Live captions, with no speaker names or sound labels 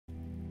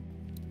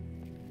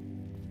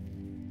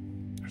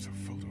There's a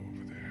photo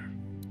over there.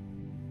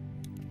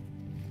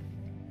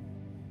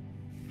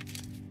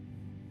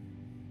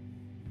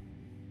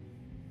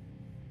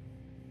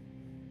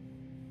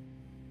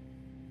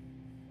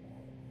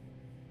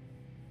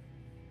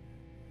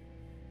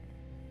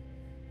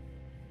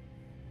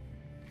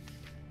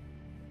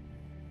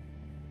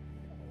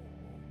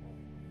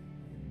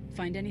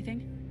 Find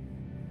anything?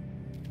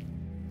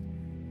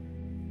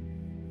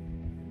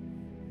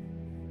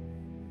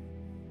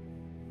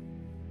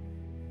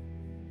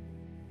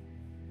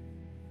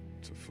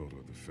 It's a photo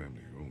of the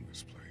family who own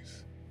this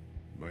place.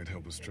 Might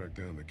help us track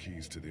down the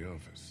keys to the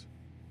office.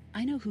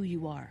 I know who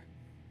you are.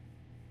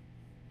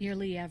 You're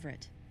Lee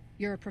Everett.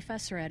 You're a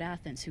professor at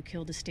Athens who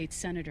killed a state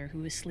senator who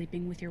was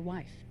sleeping with your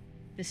wife.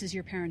 This is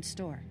your parents'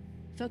 store.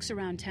 Folks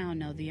around town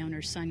know the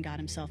owner's son got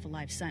himself a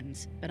life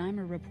sentence, but I'm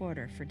a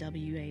reporter for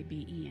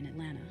WABE in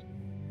Atlanta.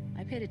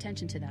 I paid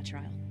attention to that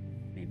trial.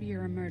 Maybe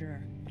you're a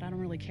murderer, but I don't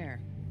really care.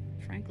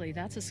 Frankly,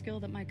 that's a skill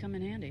that might come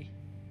in handy.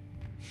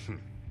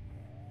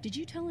 Did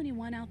you tell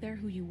anyone out there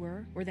who you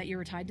were, or that you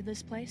were tied to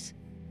this place?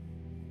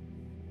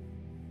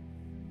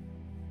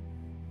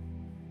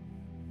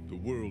 The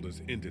world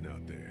is ending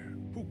out there.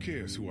 Who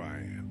cares who I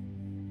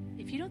am?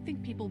 If you don't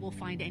think people will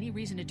find any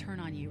reason to turn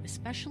on you,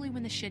 especially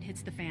when the shit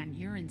hits the fan,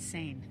 you're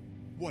insane.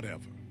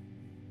 Whatever.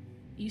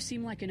 You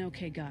seem like an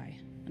okay guy,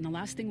 and the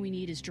last thing we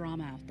need is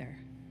drama out there.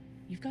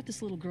 You've got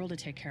this little girl to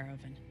take care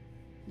of, and...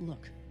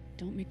 Look,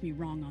 don't make me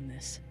wrong on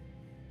this.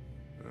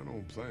 I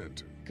don't plan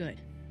to. Good.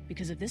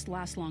 Because if this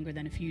lasts longer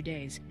than a few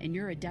days, and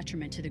you're a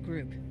detriment to the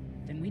group,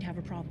 then we'd have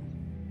a problem.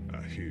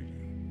 I hear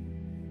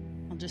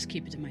you. I'll just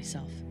keep it to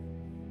myself.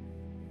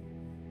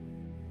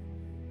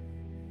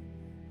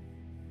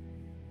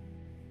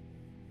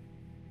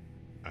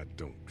 I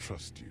don't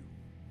trust you.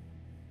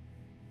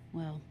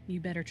 Well, you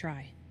better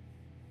try.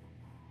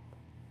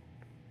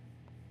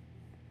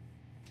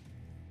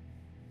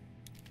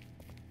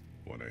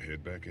 Want to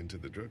head back into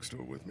the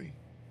drugstore with me?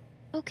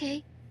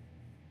 Okay.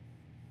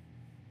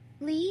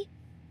 Lee?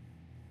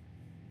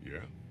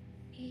 Yeah?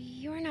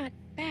 You're not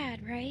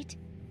bad, right?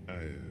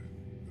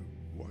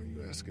 Why are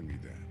you asking me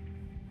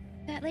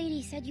that? That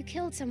lady said you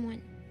killed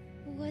someone.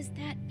 Was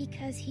that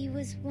because he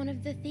was one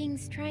of the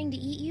things trying to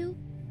eat you?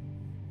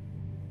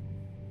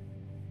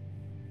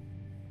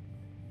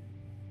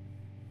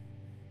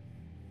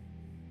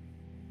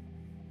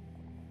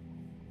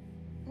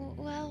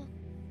 Well,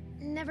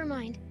 never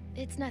mind.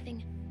 It's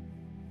nothing.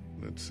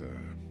 Let's,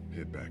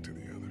 head back to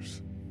the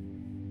others.